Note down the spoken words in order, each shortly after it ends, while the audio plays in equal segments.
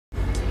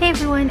Hey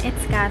everyone,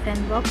 it's Kath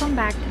and welcome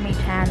back to my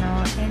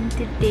channel. In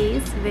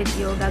today's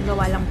video,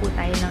 gagawa lang po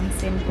tayo ng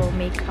simple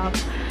makeup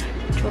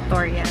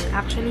tutorial.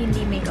 Actually,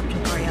 hindi makeup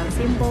tutorial.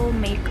 Simple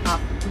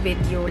makeup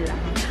video lang.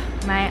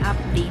 My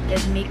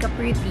updated makeup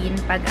routine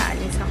pag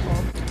aalis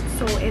ako.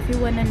 So, if you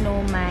wanna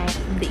know my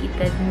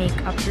updated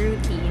makeup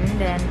routine,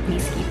 then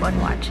please keep on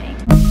watching.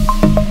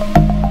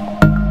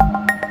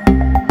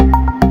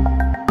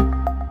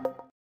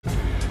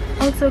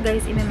 Also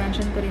guys,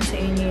 i-mention ko rin sa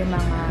inyo yung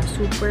mga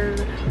super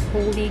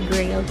holy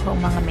grail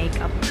kong mga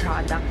makeup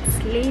products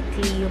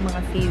lately, yung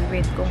mga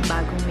favorite kong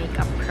bagong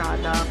makeup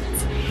products.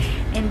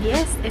 And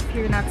yes, if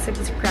you're not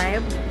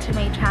subscribed to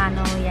my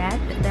channel yet,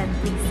 then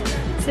please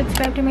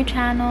subscribe to my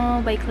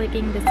channel by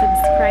clicking the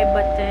subscribe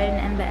button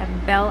and the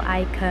bell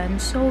icon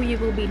so you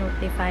will be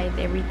notified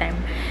every time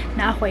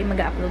na ako ay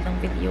mag-upload ng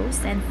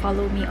videos. And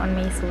follow me on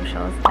my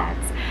socials,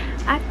 that's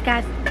at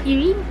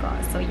kathirinco.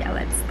 So yeah,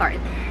 let's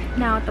start.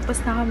 Now, tapos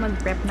na ako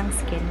mag-prep ng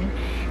skin.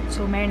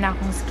 So, meron na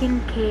akong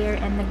skincare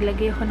and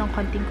naglagay ako ng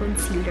konting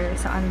concealer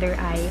sa under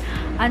eye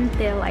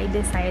until I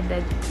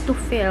decided to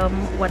film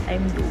what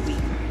I'm doing.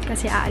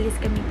 Kasi aalis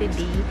kami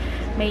today.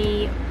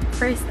 May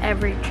first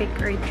ever trick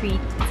or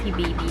treat si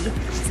baby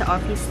sa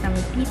office ng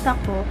tita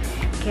ko.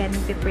 Kaya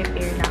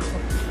nagpe-prepare na ako.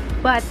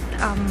 But,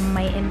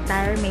 my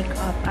entire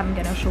makeup, I'm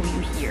gonna show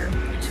you here.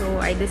 So,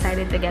 I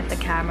decided to get the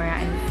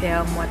camera and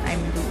film what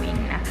I'm doing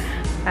na.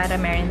 Para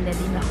meron na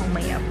din akong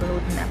may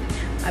upload na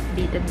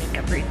updated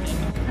makeup routine.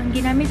 Ang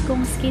ginamit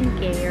kong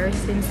skincare,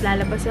 since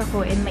lalabas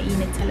ako and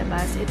mainit sa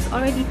labas, it's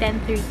already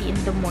 10:30 in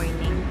the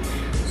morning.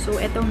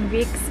 So, itong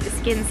Rick's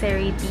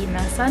Sincerity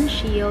na Sun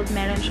Shield,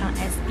 meron siyang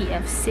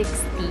SPF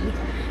 60.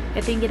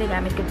 Ito yung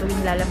ginagamit ko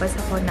tuwing lalabas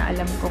ako na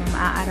alam kong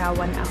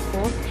maaarawan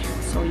ako.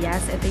 So,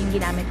 yes, ito yung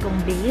ginamit kong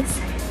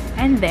base.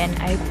 And then,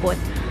 I put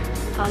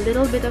a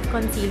little bit of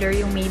concealer,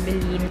 yung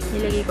Maybelline.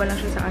 Nilagay ko lang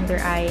siya sa under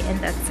eye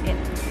and that's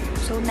it.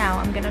 So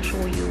now, I'm gonna show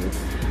you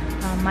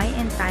my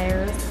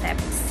entire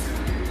steps.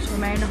 So,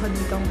 meron ako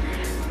ditong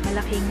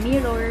malaking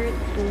mirror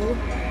to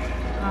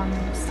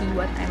see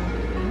what I'm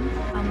doing.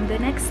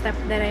 The next step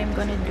that I'm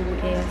gonna do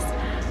is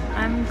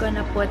I'm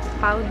gonna put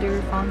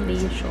powder,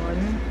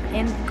 foundation,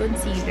 and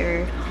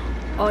concealer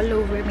all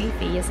over my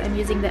face. I'm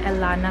using the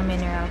Elana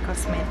Mineral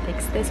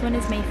Cosmetics. This one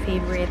is my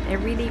favorite.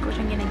 Everyday ko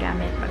siyang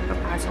ginagamit pag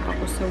papasok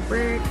ako sa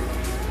work,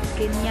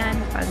 ganyan,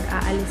 pag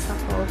aalis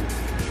ako.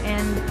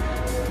 And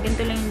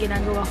ganito lang yung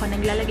ginagawa ko.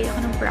 Naglalagay ako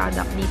ng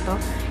product dito.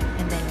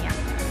 And then, yeah.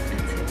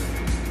 That's it.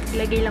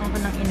 Naglagay lang ako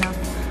ng enough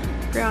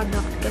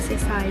product kasi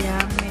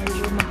sayang.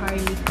 Medyo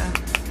maharlika.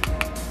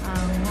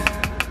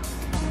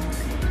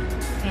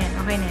 Ayan,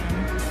 okay na yan.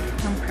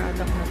 Ang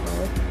product na to.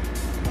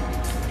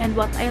 And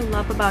what I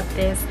love about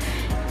this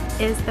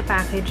is the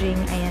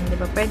packaging. Ayan,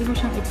 diba? Pwede mo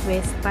siyang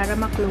i-twist para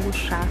ma-close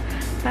siya.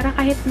 Para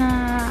kahit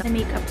na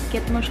makeup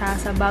kit mo siya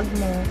sa bag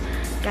mo,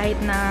 kahit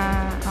na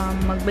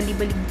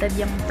magbali-baligtad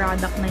yung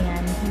product na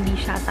yan, hindi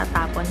siya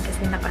tatapon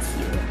kasi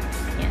nakaseal.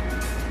 Yan.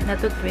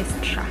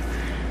 Natutwist siya.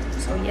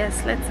 So,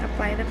 yes, let's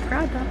apply the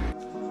product.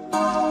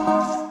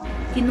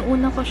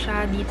 Tinuuna ko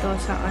siya dito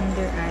sa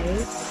under eye.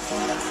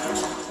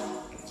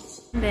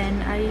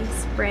 Then, I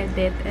spread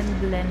it and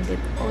blend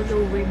it all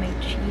over my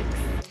cheeks.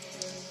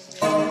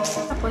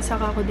 Tapos,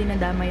 saka ko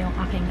dinadama yung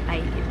aking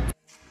eyelid.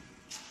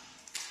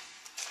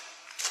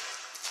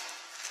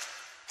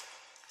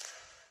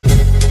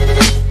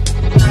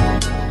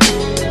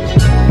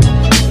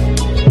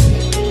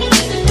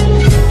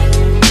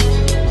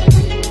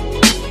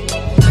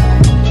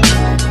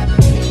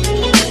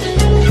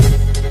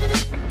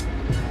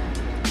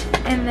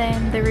 And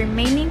then, the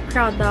remaining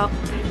product,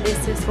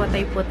 this is what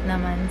I put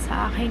naman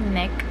sa aking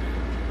neck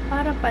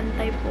para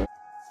pantay po.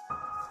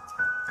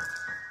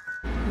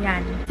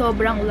 Yan.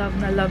 Sobrang love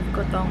na love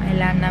ko tong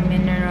Elana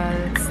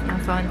Minerals na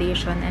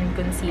foundation and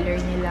concealer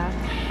nila.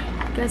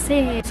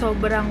 Kasi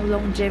sobrang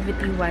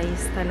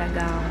longevity-wise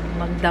talagang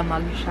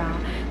magdamag siya.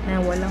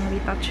 Na walang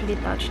retouch.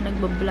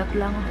 Nagbablot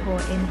lang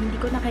ako and hindi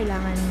ko na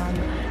kailangan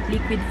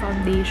mag-liquid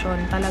foundation.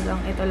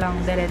 Talagang ito lang,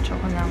 diretso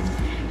ko nang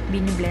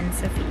biniblend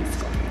sa face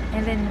ko.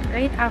 And then,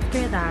 right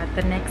after that,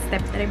 the next step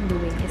that I'm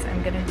doing is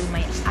I'm gonna do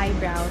my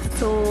eyebrows.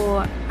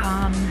 So,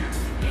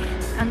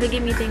 ang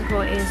gagamitin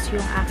ko is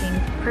yung aking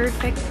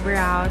Perfect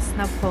Brows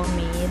na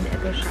pomade.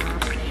 Ito siya.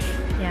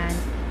 Yan.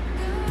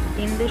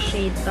 In the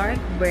shade Dark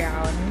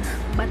Brown.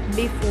 But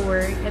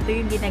before, ito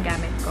yung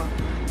ginagamit ko.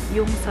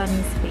 Yung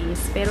Sunny's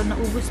Face. Pero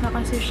naubos na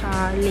kasi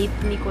siya.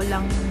 Lately ko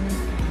lang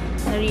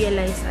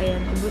na-realize, ayan,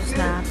 ubos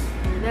na.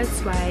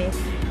 That's why,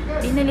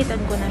 pinalitan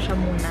ko na siya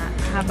muna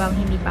habang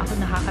hindi pa ako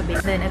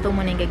nakakabit. Then, ito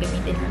muna yung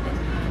gagamitin natin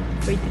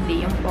for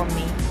today, yung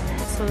pomade.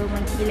 So,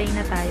 mag-kilay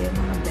na tayo,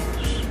 mga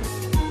besh.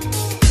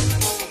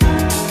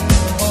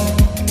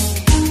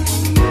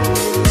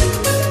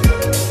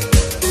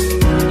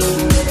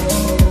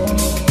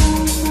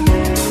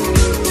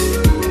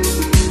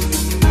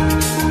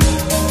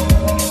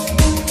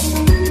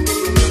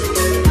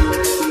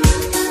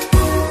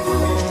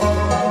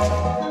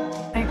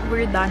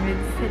 We're done with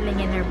filling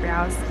in our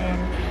brows and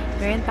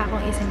meron pa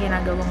akong isang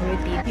ginagawang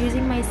routine.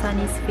 Using my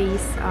Sunny's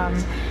Face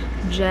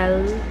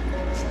gel,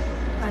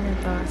 ano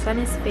to,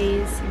 Sunny's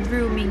Face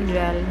grooming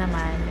gel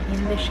naman in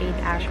the shade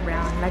ash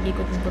brown. Lagi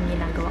ko itong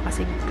ginagawa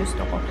kasi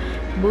gusto ko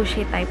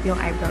bushy type yung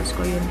eyebrows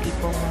ko, yung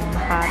tipong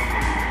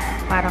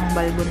parang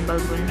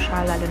balbon-balbon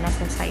siya, lalo na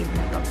sa side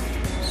na to.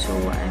 So,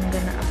 I'm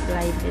gonna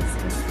apply this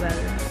as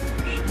well.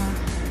 Siya.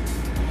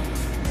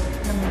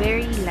 Ng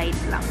very light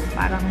lang.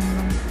 Para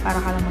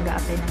ka lang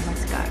mag-a-apply ng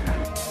mascara.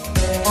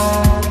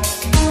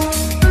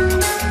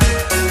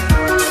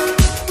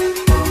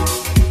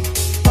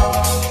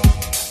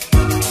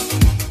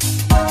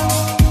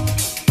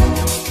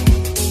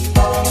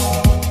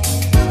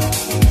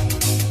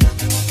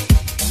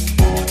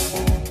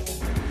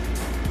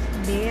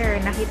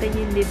 There, nakita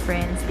niyo yung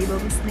difference. Diba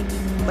mas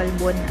naging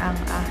balbon ang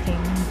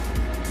aking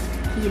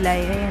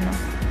kilay. Ayan o.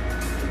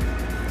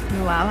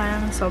 Wow,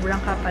 parang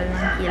sobrang kapal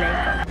ng kilay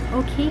ko.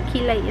 Okay,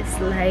 kilay is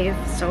life.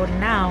 So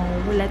now,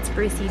 let's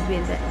proceed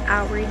with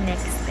our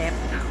next step,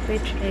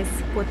 which is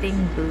putting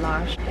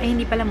blush. Ay,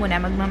 hindi pala muna.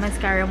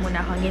 Magmamascara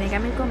muna ako. Ang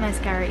ginagamit ko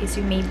mascara is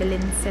yung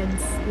Maybelline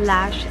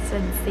Lash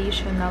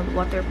Sensational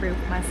Waterproof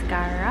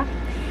Mascara.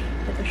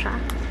 Ito siya.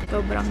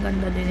 Sobrang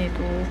ganda din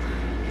ito.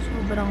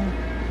 Sobrang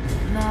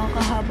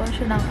nakakahaba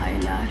siya ng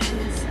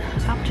eyelashes.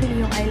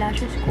 Actually, yung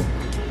eyelashes ko,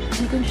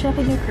 hindi ko siya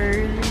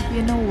kini-curl.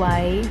 You know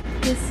why?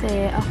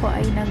 Kasi ako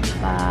ay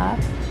nagpa-eyelash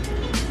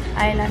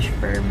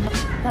perm.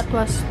 That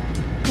was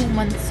 2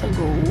 months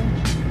ago.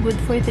 Good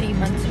for 3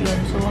 months yun.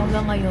 So,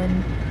 hanggang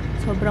ngayon,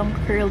 sobrang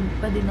curled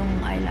pa din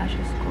ng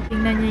eyelashes ko.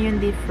 Tingnan niyo yung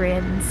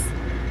difference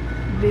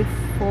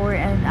before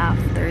and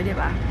after, di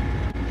ba?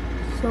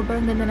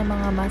 Sobrang ganda ng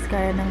mga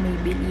mascara ng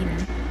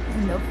Maybelline.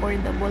 And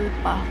affordable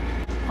pa.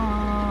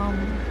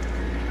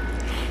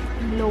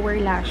 Lower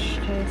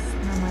lashes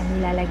naman,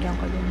 nilalagyan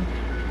ko din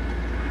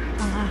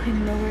ang aking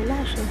lower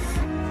lashes.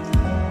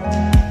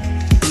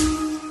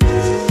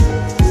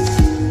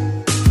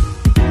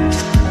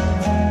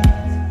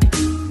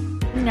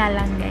 Nga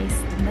lang guys,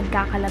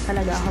 nagkakalat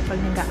talaga ako pag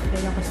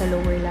nag-a-apply ako sa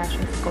lower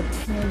lashes ko.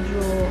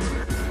 Medyo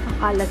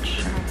makalat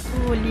siya.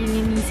 So,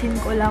 lilinisin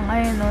ko lang.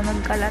 Ayun o,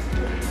 nagkalat.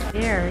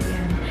 There,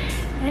 yan.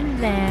 And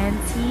then,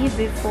 see,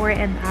 before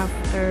and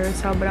after,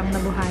 sobrang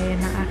nabuhayan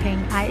ng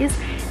aking eyes.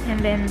 And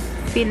then,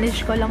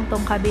 finish ko lang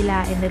tong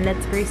kabila. And then,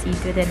 let's proceed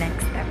to the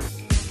next step.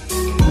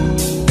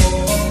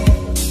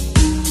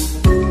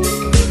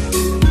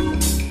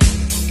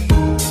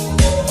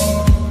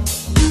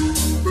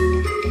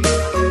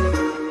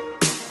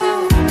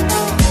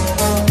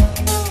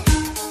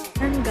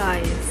 And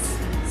guys,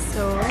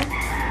 so,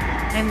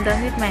 I'm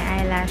done with my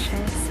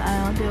eyelashes.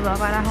 Diba?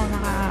 Para akong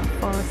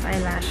naka-false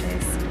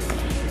eyelashes.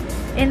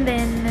 And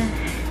then,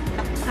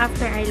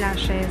 after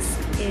eyelashes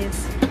is,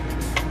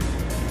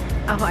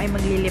 ako ay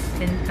magli-lip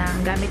tint na.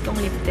 Ang gamit kong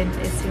lip tint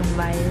is yung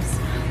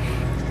Vice.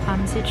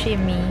 Si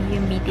Chimmy,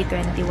 yung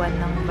BT21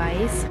 ng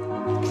Vice.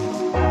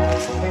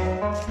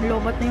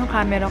 Lobot na yung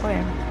camera ko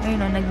eh.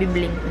 Ayun o,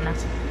 nagbiblink na.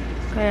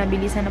 Kaya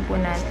bilisan na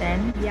po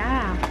natin.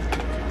 Yeah!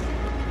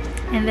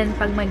 And then,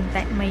 pag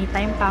may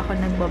time pa ako,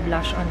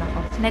 nagbo-blush on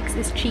ako. Next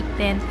is cheek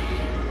tint.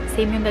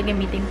 Same yung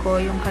gagamitin ko,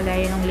 yung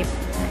kagaya ng lip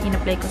na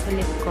in-apply ko sa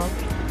lip ko.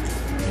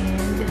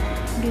 And,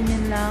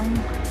 ganyan lang.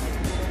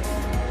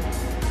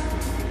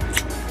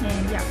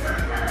 And, yeah.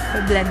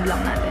 I-blend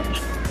lang natin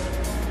siya.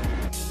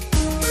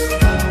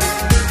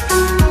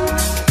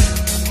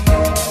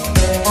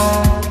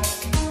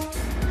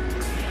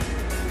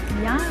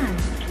 Yan.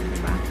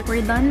 Diba?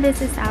 We're done.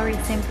 This is our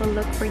simple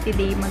look for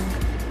today.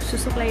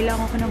 Susuklay lang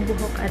ako ng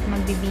buhok at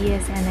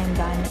magbibihis and I'm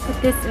done. So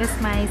this is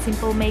my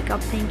simple makeup.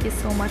 Thank you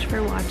so much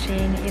for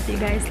watching. If you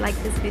guys like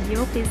this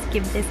video, please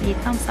give this a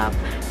thumbs up.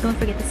 Don't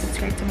forget to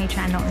subscribe to my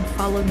channel and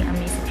follow me on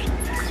my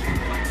socials.